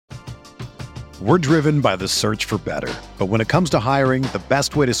We're driven by the search for better. But when it comes to hiring, the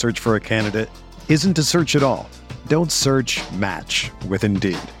best way to search for a candidate isn't to search at all. Don't search, match with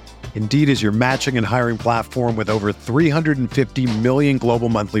Indeed. Indeed is your matching and hiring platform with over 350 million global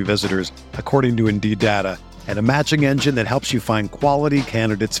monthly visitors, according to Indeed data, and a matching engine that helps you find quality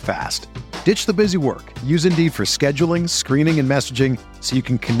candidates fast. Ditch the busy work. Use Indeed for scheduling, screening, and messaging so you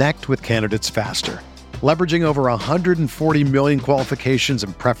can connect with candidates faster. Leveraging over 140 million qualifications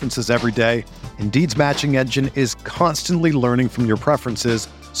and preferences every day, Indeed's matching engine is constantly learning from your preferences,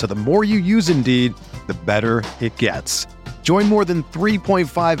 so the more you use Indeed, the better it gets. Join more than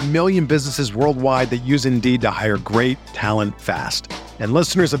 3.5 million businesses worldwide that use Indeed to hire great talent fast. And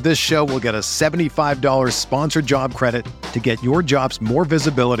listeners of this show will get a $75 sponsored job credit to get your jobs more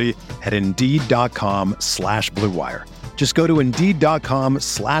visibility at Indeed.com/Blue Wire. Just go to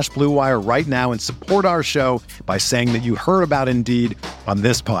Indeed.com/Blue Wire right now and support our show by saying that you heard about Indeed on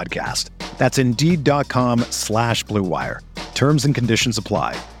this podcast. That's Indeed.com/Blue Wire. Terms and conditions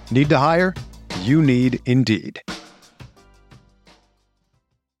apply. Need to hire? You need Indeed.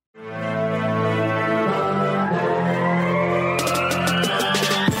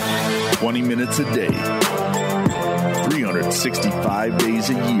 20 minutes a day, 365 days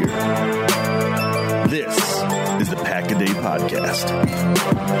a year. This is the Pack-A-Day Podcast.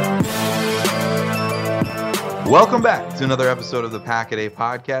 Welcome back to another episode of the Pack-A-Day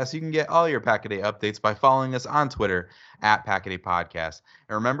Podcast. You can get all your Pack-A-Day updates by following us on Twitter at Pack-A-Day Podcast.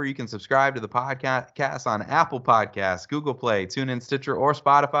 And remember, you can subscribe to the podcast on Apple Podcasts, Google Play, TuneIn, Stitcher, or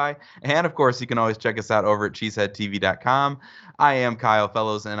Spotify. And of course, you can always check us out over at cheeseheadtv.com. I am Kyle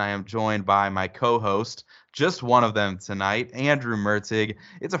Fellows, and I am joined by my co-host, just one of them tonight, Andrew Mertig.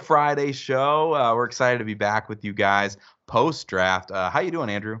 It's a Friday show. We're excited to be back with you guys post-draft. How you doing,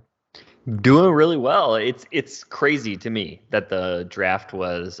 Andrew? Doing really well. It's crazy to me that the draft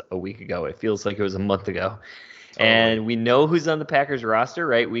was a week ago. It feels like it was a month ago. Totally. And we know who's on the Packers roster,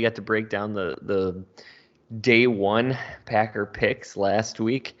 right? We got to break down the day one Packer picks last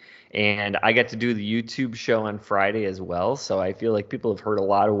week. And I got to do the YouTube show on Friday as well. So I feel like people have heard a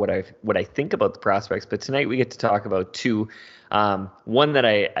lot of what I think about the prospects. But tonight we get to talk about two. One that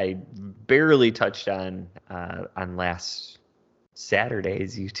I barely touched on last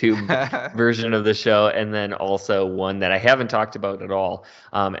Saturday's YouTube version of the show, and then also one that I haven't talked about at all.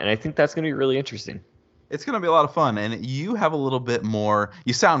 And I think that's going to be really interesting. It's going to be a lot of fun, and you have a little bit more.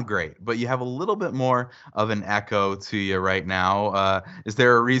 You sound great, but you have a little bit more of an echo to you right now. Is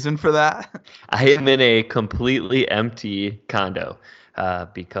there a reason for that? I am in a completely empty condo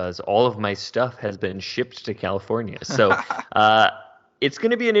because all of my stuff has been shipped to California. So it's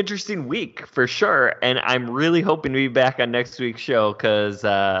going to be an interesting week for sure, and I'm really hoping to be back on next week's show because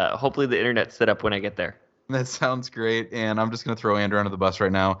hopefully the internet's set up when I get there. That sounds great, and I'm just going to throw Andrew under the bus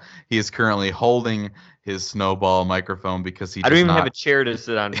right now. He is currently holding his snowball microphone because I don't even have a chair to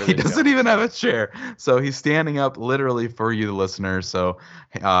sit on. He doesn't even have a chair, so he's standing up literally for you, the listeners. So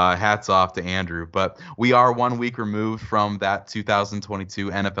hats off to Andrew. But we are 1 week removed from that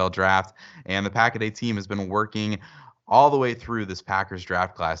 2022 NFL draft, and the Pack-A-Day team has been working all the way through this Packers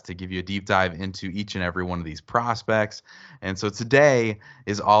draft class to give you a deep dive into each and every one of these prospects. And so today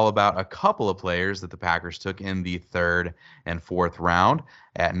is all about a couple of players that the Packers took in the 3rd and 4th round.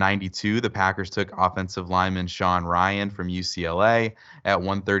 At 92, the Packers took offensive lineman Sean Rhyan from UCLA. At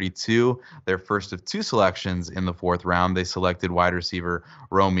 132, their first of 2 selections in the 4th round, they selected wide receiver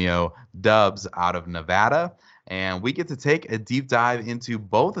Romeo Doubs out of Nevada. And we get to take a deep dive into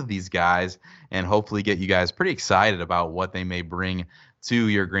both of these guys and hopefully get you guys pretty excited about what they may bring to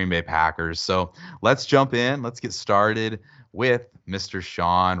your Green Bay Packers. So let's jump in. Let's get started with Mr.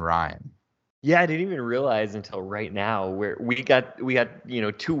 Sean Rhyan. Yeah, I didn't even realize until right now where we got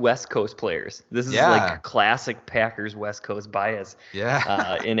 2 West Coast players. This is like classic Packers West Coast bias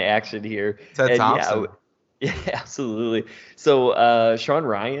in action here. Ted Thompson. Yeah, absolutely. So Sean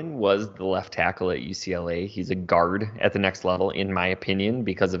Rhyan was the left tackle at UCLA. He's a guard at the next level, in my opinion,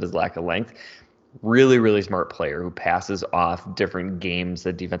 because of his lack of length. Really, really smart player who passes off different games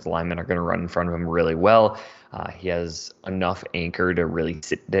that defensive linemen are going to run in front of him really well. He has enough anchor to really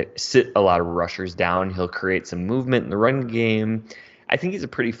sit a lot of rushers down. He'll create some movement in the run game. I think he's a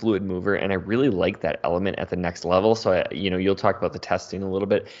pretty fluid mover, and I really like that element at the next level. So, you'll talk about the testing a little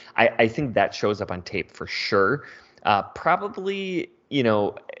bit. I think that shows up on tape for sure. Probably,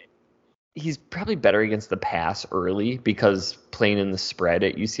 he's probably better against the pass early because playing in the spread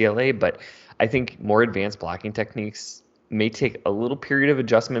at UCLA, but I think more advanced blocking techniques may take a little period of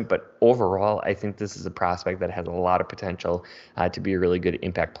adjustment, but overall, I think this is a prospect that has a lot of potential to be a really good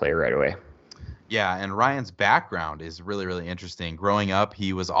impact player right away. Yeah, and Ryan's background is really, really interesting. Growing up,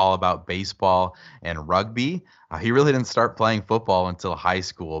 he was all about baseball and rugby. He really didn't start playing football until high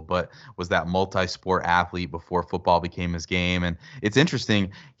school, but was that multi-sport athlete before football became his game. And it's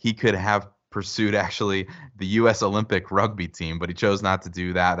interesting, he could have pursued actually the U.S. Olympic rugby team, but he chose not to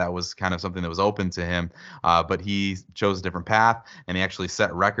do that. That was kind of something that was open to him, but he chose a different path, and he actually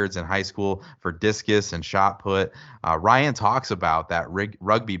set records in high school for discus and shot put. Ryan talks about that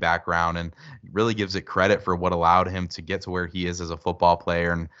rugby background and really gives it credit for what allowed him to get to where he is as a football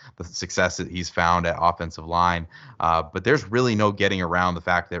player and the success that he's found at offensive line. But there's really no getting around the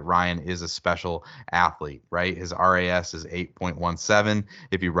fact that Ryan is a special athlete, right? His RAS is 8.17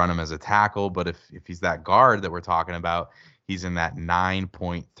 if you run him as a tackle, but if he's that guard that we're talking about, he's in that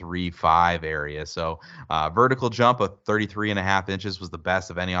 9.35 area. So vertical jump of 33.5 inches was the best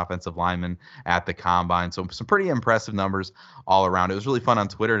of any offensive lineman at the combine. So some pretty impressive numbers all around. It was really fun on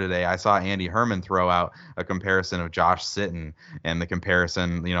Twitter today. I saw Andy Herman throw out a comparison of Josh Sitton and the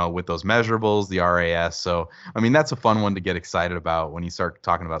comparison, with those measurables, the RAS. So, I mean, that's a fun one to get excited about when you start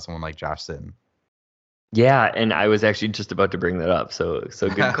talking about someone like Josh Sitton. Yeah, and I was actually just about to bring that up. So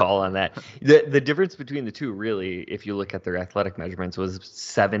good call on that. The difference between the two, really, if you look at their athletic measurements, was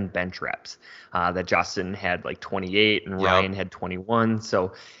 7 bench reps. That Justin had like 28 and Ryan had 21.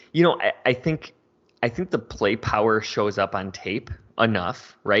 So, I think the play power shows up on tape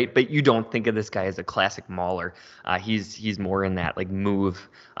enough, right? But you don't think of this guy as a classic mauler. He's more in that like move.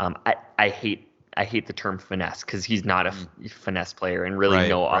 I hate the term finesse because he's not a finesse player, and really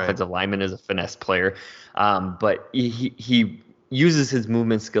no offensive lineman is a finesse player. But he uses his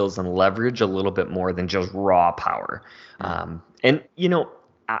movement skills and leverage a little bit more than just raw power. And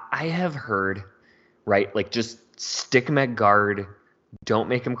I have heard, right, like just stick him at guard, don't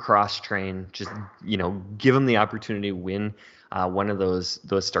make him cross train, just give him the opportunity to win one of those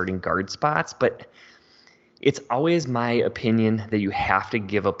starting guard spots. But it's always my opinion that you have to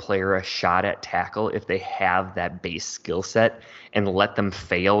give a player a shot at tackle if they have that base skill set and let them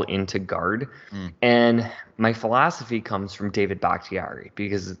fail into guard. And my philosophy comes from David Bakhtiari,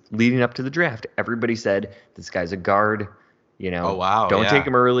 because leading up to the draft, everybody said, this guy's a guard, don't take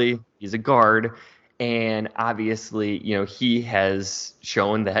him early. He's a guard. And obviously, he has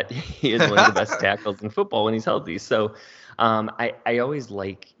shown that he is one of the best tackles in football when he's healthy. So I always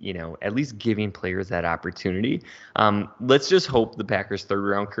like, at least giving players that opportunity. Let's just hope the Packers'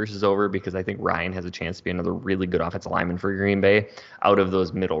 3rd round curse is over, because I think Ryan has a chance to be another really good offensive lineman for Green Bay out of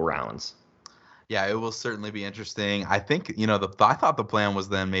those middle rounds. Yeah, it will certainly be interesting. I think, I thought the plan was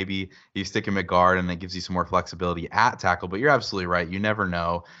then maybe you stick him at guard and it gives you some more flexibility at tackle, but you're absolutely right. You never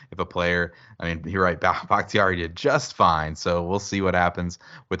know if a player, you're right, Bakhtiari did just fine. So we'll see what happens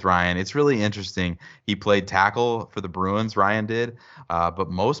with Ryan. It's really interesting. He played tackle for the Bruins, Ryan did, but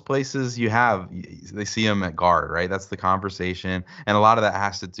most places they see him at guard, right? That's the conversation. And a lot of that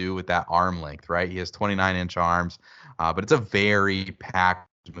has to do with that arm length, right? He has 29-inch arms, but it's a very packed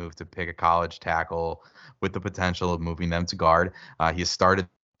move to pick a college tackle with the potential of moving them to guard. He has started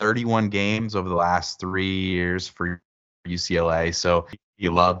 31 games over the last 3 years for UCLA, so he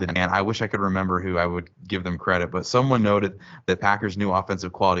loved it. And I wish I could remember who I would give them credit, but someone noted that Packers' new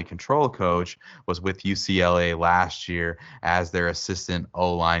offensive quality control coach was with UCLA last year as their assistant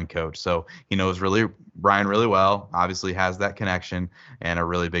O-line coach. So he knows Brian really well, obviously has that connection, and a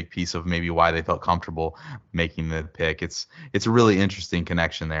really big piece of maybe why they felt comfortable making the pick. It's a really interesting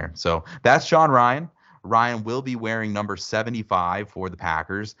connection there. So that's Sean Ryan. Ryan will be wearing number 75 for the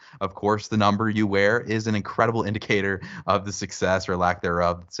Packers. Of course, the number you wear is an incredible indicator of the success or lack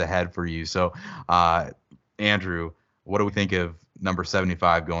thereof that's ahead for you. So, Andrew, what do we think of number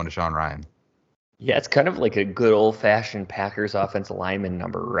 75 going to Sean Ryan? Yeah, it's kind of like a good old-fashioned Packers offensive lineman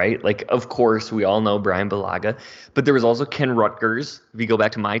number, right? Like, of course, we all know Brian Bulaga, but there was also Ken Rutgers, if you go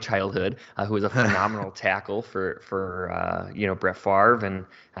back to my childhood, who was a phenomenal tackle for Brett Favre, and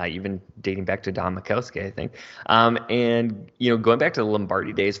even dating back to Don Mikowski, I think. And going back to the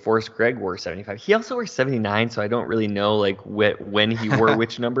Lombardi days, Forrest Gregg wore 75. He also wore 79, so I don't really know like when he wore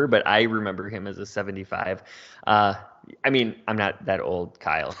which number, but I remember him as a 75. I'm not that old,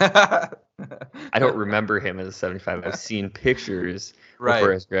 Kyle. I don't remember him as a 75. I've seen pictures where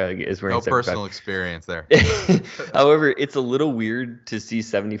Forrest Gregg is wearing 75. No personal experience there. However, it's a little weird to see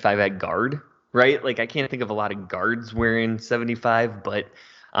 75 at guard, right? Like, I can't think of a lot of guards wearing 75, but,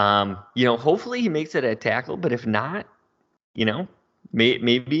 hopefully he makes it at tackle. But if not,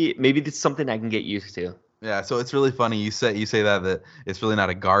 maybe it's something I can get used to. Yeah, so it's really funny you say that it's really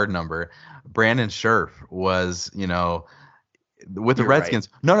not a guard number. Brandon Scherf was, with the Redskins.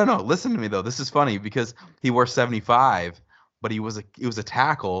 Right. No. Listen to me though. This is funny because he wore 75, but it was a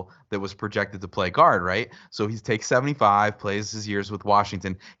tackle that was projected to play guard, right? So he takes 75, plays his years with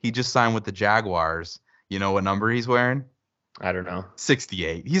Washington. He just signed with the Jaguars. You know what number he's wearing? I don't know.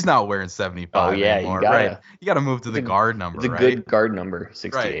 68. He's not wearing 75 anymore, right? You got to move to the guard number, it's a right? good guard number,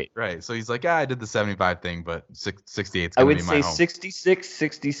 68. Right. So he's like, I did the 75 thing, but 68's I going would to be my say home. 66,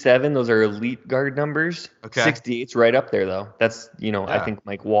 67, those are elite guard numbers. Okay. 68's right up there, though. That's, I think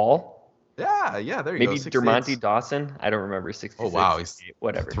Mike Wall. Yeah, there you go. Maybe Dermontti Dawson. I don't remember 66. Oh, wow. He's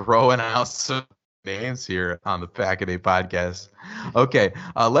whatever. Throwing out some names here on the Pack-A-Day podcast. Okay,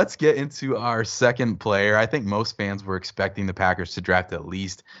 let's get into our second player. I think most fans were expecting the Packers to draft at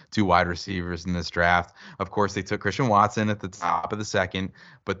least 2 wide receivers in this draft. Of course, they took Christian Watson at the top of the second,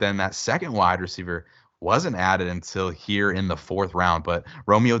 but then that second wide receiver wasn't added until here in the 4th round. But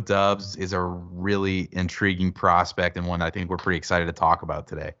Romeo Doubs is a really intriguing prospect and one I think we're pretty excited to talk about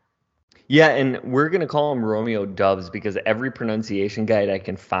today. Yeah, and we're going to call him Romeo Doubs because every pronunciation guide I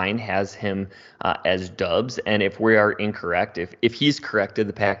can find has him as Dubs. And if we are incorrect, if he's corrected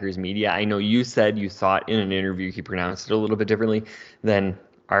the Packers media, I know you said you thought in an interview he pronounced it a little bit differently, then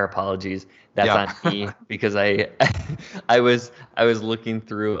our apologies. That's on me because I was looking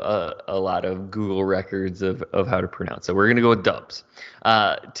through a lot of Google records of how to pronounce it. We're going to go with Dubs.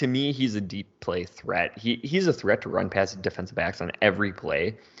 To me, he's a deep play threat. He's a threat to run past defensive backs on every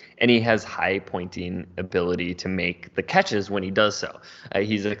play. And he has high pointing ability to make the catches when he does so.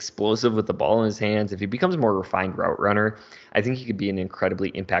 He's explosive with the ball in his hands. If he becomes a more refined route runner, I think he could be an incredibly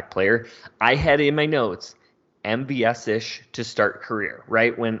impact player. I had in my notes MVS-ish to start career,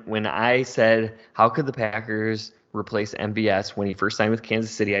 right? When I said, how could the Packers replace MVS when he first signed with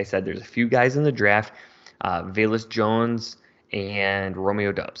Kansas City, I said there's a few guys in the draft, Velus Jones and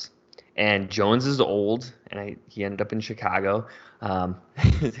Romeo Doubs. And Jones is old, and he ended up in Chicago.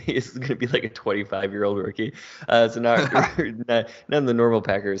 He's going to be like a 25-year-old rookie. So not in the normal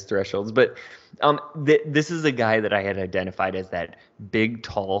Packers thresholds. But this is a guy that I had identified as that big,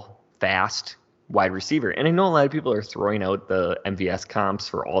 tall, fast wide receiver. And I know a lot of people are throwing out the MVS comps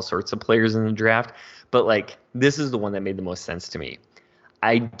for all sorts of players in the draft. But this is the one that made the most sense to me.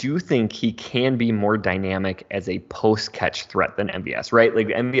 I do think he can be more dynamic as a post-catch threat than MVS, right? Like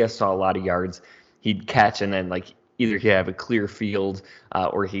MVS saw a lot of yards. He'd catch and then either he'd have a clear field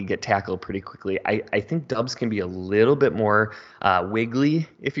or he'd get tackled pretty quickly. I think Doubs can be a little bit more wiggly,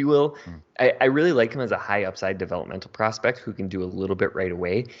 if you will. I really like him as a high upside developmental prospect who can do a little bit right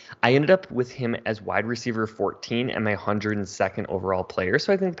away. I ended up with him as wide receiver 14 and my 102nd overall player.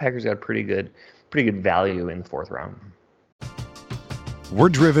 So I think the Packers got pretty good value in the 4th round. We're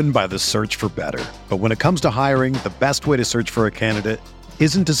driven by the search for better. But when it comes to hiring, the best way to search for a candidate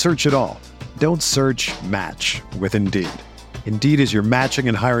isn't to search at all. Don't search, match with Indeed. Indeed is your matching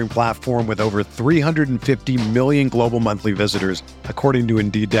and hiring platform with over 350 million global monthly visitors, according to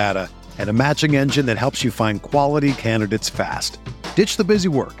Indeed data, and a matching engine that helps you find quality candidates fast. Ditch the busy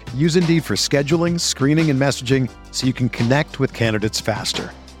work. Use Indeed for scheduling, screening, and messaging so you can connect with candidates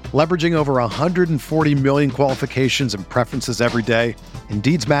faster. Leveraging over 140 million qualifications and preferences every day,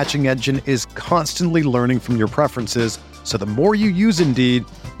 Indeed's matching engine is constantly learning from your preferences, so the more you use Indeed,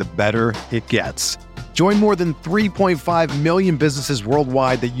 the better it gets. Join more than 3.5 million businesses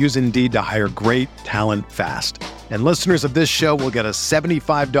worldwide that use Indeed to hire great talent fast. And listeners of this show will get a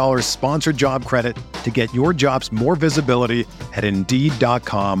 $75 sponsored job credit to get your jobs more visibility at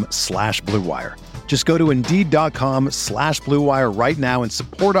Indeed.com/Blue Wire. Just go to Indeed.com/Blue Wire right now and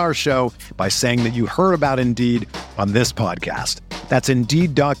support our show by saying that you heard about Indeed on this podcast. That's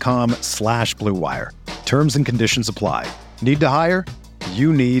Indeed.com/Blue Wire. Terms and conditions apply. Need to hire?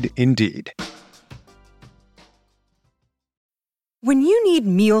 You need Indeed. When you need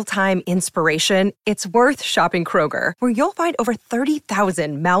mealtime inspiration, it's worth shopping Kroger, where you'll find over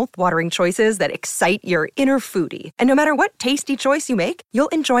 30,000 mouth-watering choices that excite your inner foodie. And no matter what tasty choice you make, you'll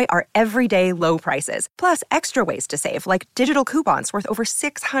enjoy our everyday low prices, plus extra ways to save, like digital coupons worth over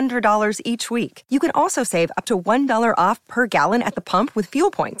 $600 each week. You can also save up to $1 off per gallon at the pump with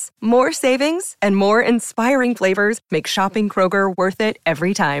fuel points. More savings and more inspiring flavors make shopping Kroger worth it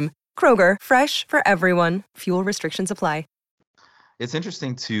every time. Kroger, fresh for everyone. Fuel restrictions apply. It's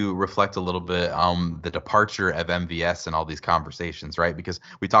interesting to reflect a little bit on the departure of MVS in all these conversations, right? Because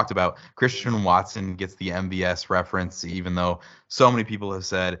we talked about Christian Watson gets the MVS reference, even though so many people have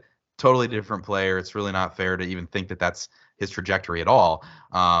said totally different player. It's really not fair to even think that that's his trajectory at all.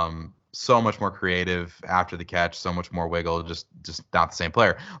 So much more creative after the catch, so much more wiggle, just not the same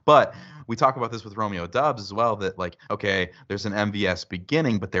player. But we talk about this with Romeo Doubs as well, that okay, there's an MVS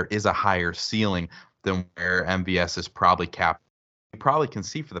beginning, but there is a higher ceiling than where MVS is probably capped probably can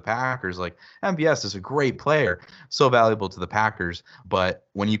see for the Packers, like MVS is a great player, so valuable to the Packers. But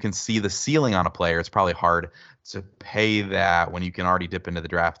when you can see the ceiling on a player, it's probably hard to pay that when you can already dip into the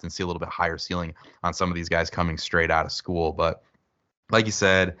draft and see a little bit higher ceiling on some of these guys coming straight out of school. But like you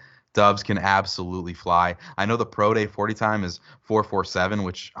said, Dubs can absolutely fly. I know the pro day 40 time is 4.47,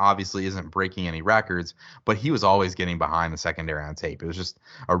 which obviously isn't breaking any records, but he was always getting behind the secondary on tape. It was just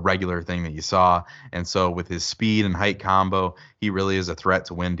a regular thing that you saw. And so with his speed and height combo, he really is a threat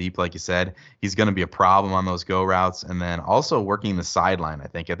to win deep, like you said. He's going to be a problem on those go routes. And then also working the sideline, I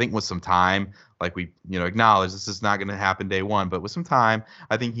think with some time, like we acknowledge this is not going to happen day one, but with some time,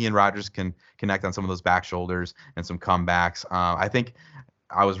 I think he and Rodgers can connect on some of those back shoulders and some comebacks. I think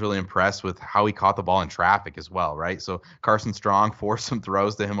I was really impressed with how he caught the ball in traffic as well, right? So Carson Strong forced some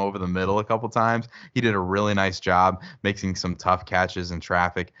throws to him over the middle a couple times. He did a really nice job making some tough catches in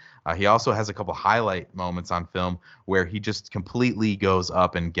traffic. He also has a couple highlight moments on film where he just completely goes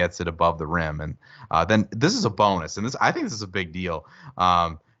up and gets it above the rim. And then this is a bonus, and I think this is a big deal.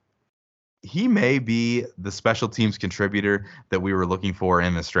 He may be the special teams contributor that we were looking for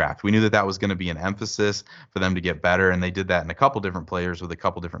in this draft. We knew that was going to be an emphasis for them to get better, and they did that in a couple different players with a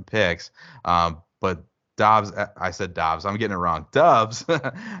couple different picks. But Dobbs, I said Dobbs, I'm getting it wrong. Dubs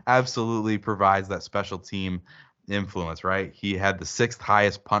absolutely provides that special team influence, right? He had the 6th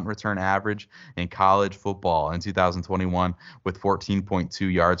highest punt return average in college football in 2021 with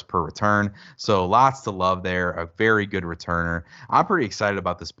 14.2 yards per return. So lots to love there. A very good returner. I'm pretty excited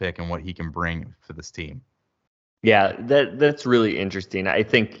about this pick and what he can bring for this team. Yeah, that's really interesting. I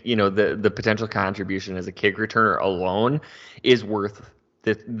think, the potential contribution as a kick returner alone is worth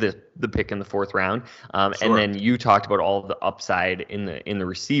the pick in the 4th round. Sure. And then you talked about all of the upside in the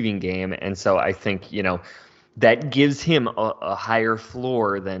receiving game. And so I think, that gives him a higher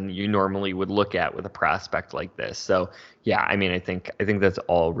floor than you normally would look at with a prospect like this. So, yeah, I mean, I think that's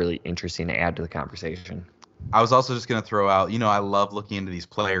all really interesting to add to the conversation. I was also just going to throw out, I love looking into these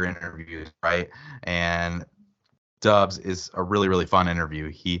player interviews, right? And Dubs is a really, really fun interview.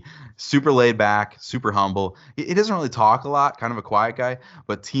 He super laid back, super humble. He doesn't really talk a lot, kind of a quiet guy,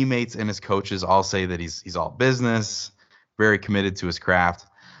 but teammates and his coaches all say that he's all business, very committed to his craft.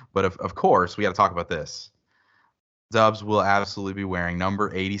 But of course, we got to talk about this. Dubs will absolutely be wearing number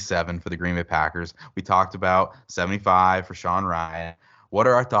 87 for the Green Bay Packers. We talked about 75 for Sean Ryan. What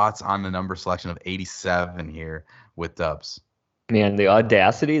are our thoughts on the number selection of 87 here with Dubs? Man, the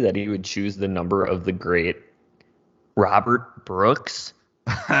audacity that he would choose the number of the great Robert Brooks.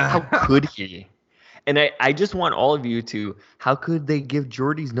 How could he? And I just want all of you to, how could they give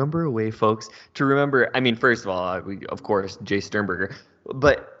Jordy's number away, folks? To remember, I mean, first of all, of course, Jay Sternberger,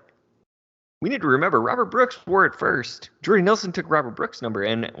 but we need to remember Robert Brooks wore it first. Jordy Nelson took Robert Brooks' number.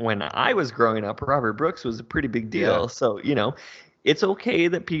 And when I was growing up, Robert Brooks was a pretty big deal. Yeah. So, it's okay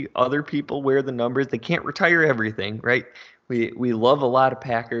that other people wear the numbers. They can't retire everything, right? We love a lot of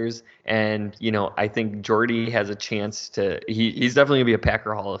Packers. And, I think Jordy has a chance to – he's definitely going to be a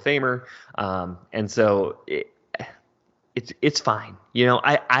Packer Hall of Famer. And so it's fine.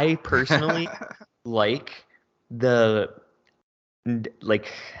 I personally like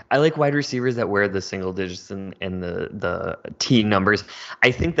I like wide receivers that wear the single digits and the T numbers. I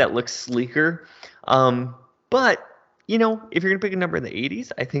think that looks sleeker. But, if you're going to pick a number in the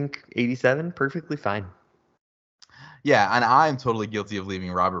 80s, I think 87, perfectly fine. Yeah, and I'm totally guilty of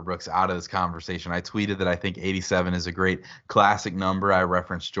leaving Robert Brooks out of this conversation. I tweeted that I think 87 is a great classic number. I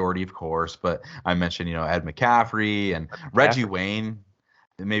referenced Jordy, of course, but I mentioned, Ed McCaffrey and Reggie Wayne.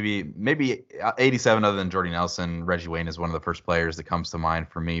 Maybe 87 other than Jordy Nelson. Reggie Wayne is one of the first players that comes to mind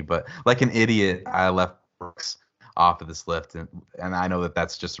for me. But like an idiot, I left Brooks off of this list. And I know that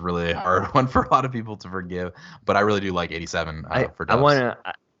that's just really a hard one for a lot of people to forgive. But I really do like 87 for Dubs.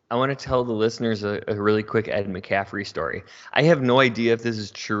 I want to tell the listeners a really quick Ed McCaffrey story. I have no idea if this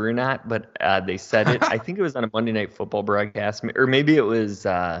is true or not, but they said it. I think it was on a Monday Night Football broadcast, or maybe it was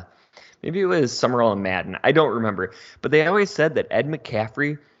Summerall and Madden. I don't remember. But they always said that Ed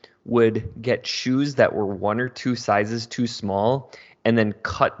McCaffrey would get shoes that were 1 or 2 sizes too small and then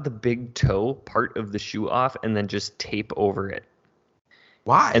cut the big toe part of the shoe off and then just tape over it.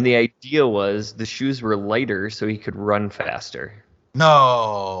 Why? And the idea was the shoes were lighter so he could run faster.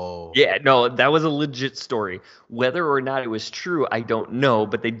 No. Yeah, no, that was a legit story. Whether or not it was true, I don't know,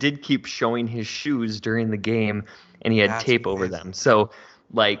 but they did keep showing his shoes during the game and he had tape over them. So,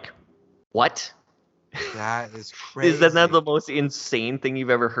 what? That is crazy. Is that not the most insane thing you've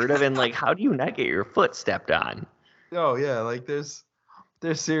ever heard of? And how do you not get your foot stepped on? Oh yeah, there's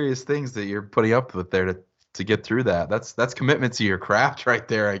serious things that you're putting up with there to get through that. That's commitment to your craft right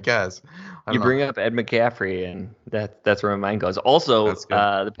there, I guess. You bring up Ed McCaffrey, and that's where my mind goes. Also,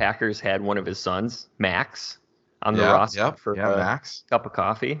 the Packers had one of his sons, Max, on the roster for Max. Cup of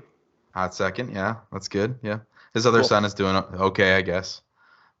coffee. Hot second, yeah, that's good. Yeah, his other son is doing okay, I guess.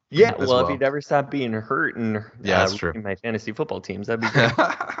 Yeah, well, if he'd ever stop being hurt and that's true. My fantasy football teams, that'd be great.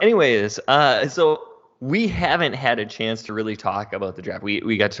 Anyways, so we haven't had a chance to really talk about the draft.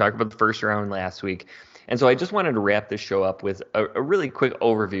 We got to talk about the first round last week. And so I just wanted to wrap this show up with a really quick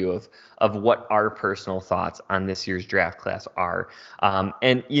overview of what our personal thoughts on this year's draft class are.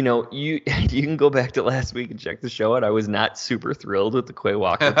 And, you can go back to last week and check the show out. I was not super thrilled with the Quay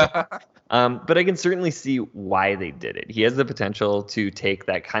Walker pick. But I can certainly see why they did it. He has the potential to take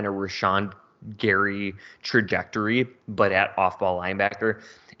that kind of Rashawn Gary trajectory, but at off-ball linebacker.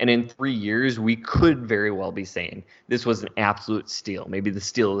 And in 3 years, we could very well be saying this was an absolute steal, maybe the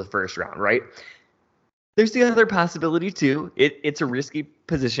steal of the first round, right? There's the other possibility, too. It's a risky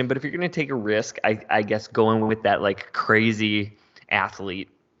position, but if you're going to take a risk, I guess going with that like crazy athlete,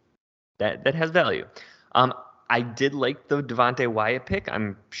 that has value. I did like the Devonte Wyatt pick.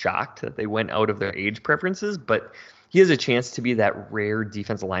 I'm shocked that they went out of their age preferences, but he has a chance to be that rare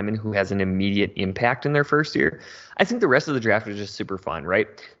defensive lineman who has an immediate impact in their first year. I think the rest of the draft was just super fun, right?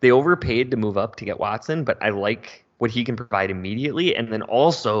 They overpaid to move up to get Watson, but I like what he can provide immediately, and then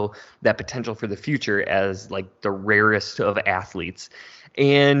also that potential for the future as like the rarest of athletes.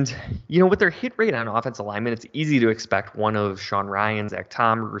 And, with their hit rate on offensive linemen, it's easy to expect one of Sean Ryan, Zach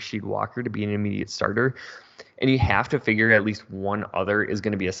Tom, or Rasheed Walker to be an immediate starter. And you have to figure at least one other is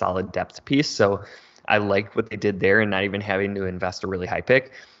going to be a solid depth piece. So I like what they did there and not even having to invest a really high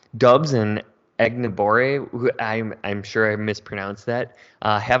pick. Dubs and Egnabore, who I'm sure I mispronounced that.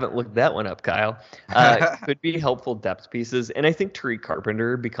 Haven't looked that one up, Kyle. Could be helpful depth pieces. And I think Tariq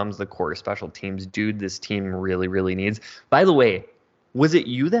Carpenter becomes the core special teams dude this team really, really needs. By the way, was it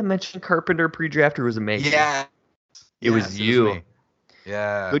you that mentioned Carpenter pre-draft, or was it me? Yeah. It was you. It was me.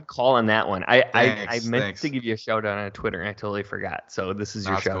 Yeah. Good call on that one. I meant to give you a shout out on Twitter, and I totally forgot. So this is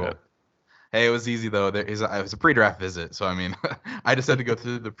your shout out. Hey, it was easy, though. It was a pre-draft visit. So, I mean, I just had to go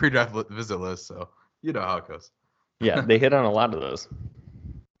through the pre-draft visit list. So, you know how it goes. Yeah, they hit on a lot of those.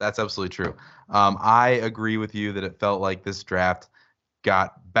 That's absolutely true. I agree with you that it felt like this draft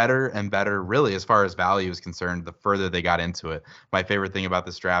got better and better, really, as far as value is concerned, the further they got into it. My favorite thing about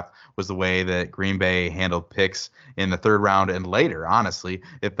this draft was the way that Green Bay handled picks in the third round and later, honestly.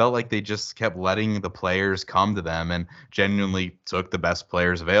 It felt like they just kept letting the players come to them and genuinely took the best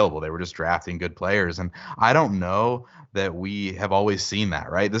players available. They were just drafting good players. And I don't know that we have always seen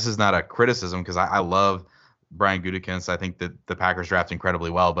that, right? This is not a criticism because I love Brian Gutekunst. I think that the Packers draft incredibly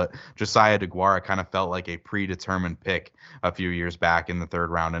well, but Josiah DeGuara kind of felt like a predetermined pick a few years back in the third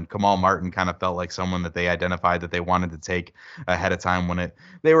round, and Kamal Martin kind of felt like someone that they identified that they wanted to take ahead of time when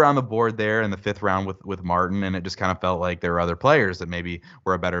they were on the board there in the fifth round with Martin, and it just kind of felt like there were other players that maybe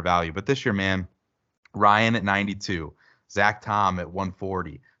were a better value. But this year, man, Ryan at 92, Zach Tom at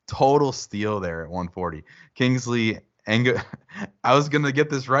 140, total steal there at 140. Kingsley I was gonna get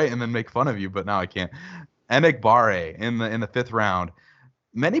this right and then make fun of you, but now I can't. Enagbare in the fifth round.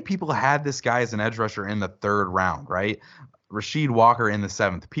 Many people had this guy as an edge rusher in the third round, right? Rasheed Walker in the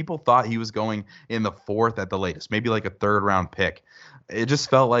seventh. People thought he was going in the fourth at the latest, maybe like a third round pick. It just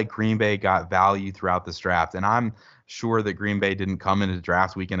felt like Green Bay got value throughout this draft. And I'm sure that Green Bay didn't come into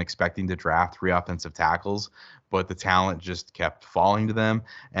draft weekend expecting to draft 3 offensive tackles, but the talent just kept falling to them.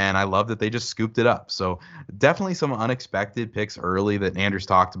 And I love that they just scooped it up. So definitely some unexpected picks early that Andrews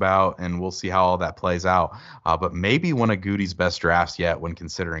talked about, and we'll see how all that plays out. But maybe one of Goody's best drafts yet when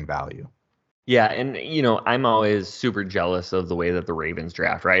considering value. Yeah, and, I'm always super jealous of the way that the Ravens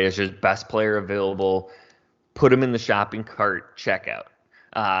draft, right? It's just best player available, put him in the shopping cart, check out.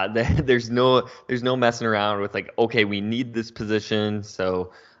 There's no messing around with like, okay, we need this position,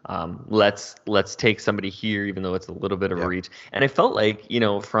 so let's take somebody here, even though it's a little bit of a reach. And I felt like,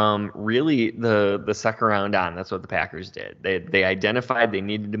 from really the second round on, that's what the Packers did. They identified they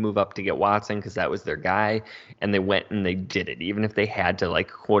needed to move up to get Watson because that was their guy, and they went and they did it, even if they had to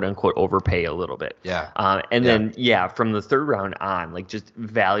like quote unquote overpay a little bit. Then from the third round on, like just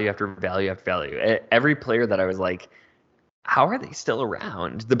value after value after value. Every player that I was like, how are they still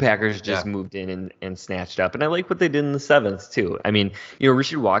around? The Packers just moved in and snatched up. And I like what they did in the seventh, too. I mean,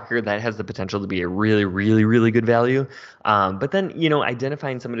 Rasheed Walker, that has the potential to be a really, really, really good value. But then,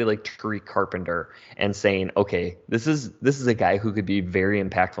 identifying somebody like Tariq Carpenter and saying, okay, this is a guy who could be very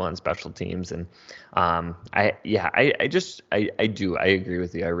impactful on special teams. And I agree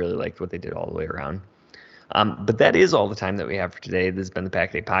with you. I really liked what they did all the way around. But that is all the time that we have for today. This has been the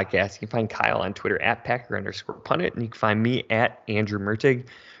Pack Day Podcast. You can find Kyle on Twitter at Packer_Pundit, and you can find me at Andrew Mertig.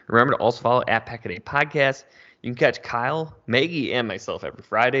 Remember to also follow at Pack Day Podcast. You can catch Kyle, Maggie, and myself every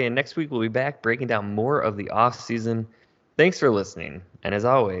Friday. And next week we'll be back breaking down more of the offseason. Thanks for listening. And as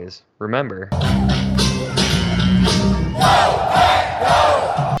always, remember...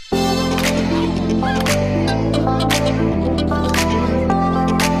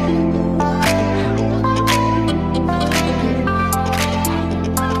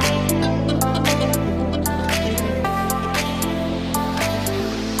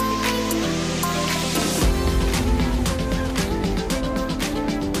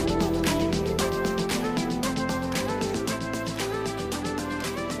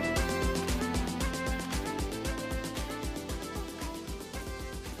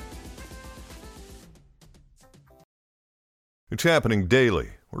 It's happening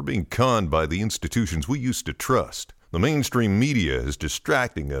daily. We're being conned by the institutions we used to trust. The mainstream media is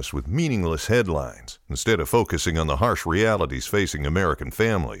distracting us with meaningless headlines instead of focusing on the harsh realities facing American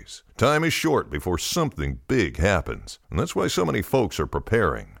families. Time is short before something big happens, and that's why so many folks are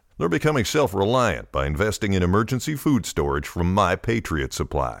preparing. They're becoming self-reliant by investing in emergency food storage from My Patriot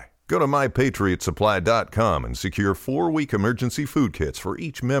Supply. Go to MyPatriotSupply.com and secure 4-week emergency food kits for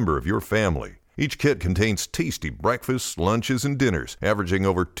each member of your family. Each kit contains tasty breakfasts, lunches, and dinners, averaging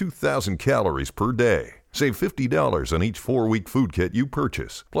over 2,000 calories per day. Save $50 on each 4-week food kit you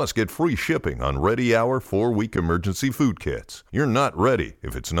purchase, plus get free shipping on Ready Hour 4-week emergency food kits. You're not ready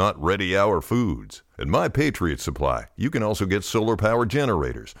if it's not Ready Hour foods. At My Patriot Supply, you can also get solar power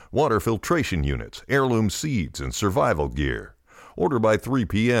generators, water filtration units, heirloom seeds, and survival gear. Order by 3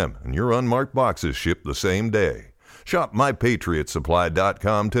 p.m. and your unmarked boxes ship the same day. Shop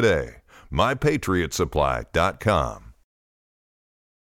MyPatriotSupply.com today. MyPatriotSupply.com.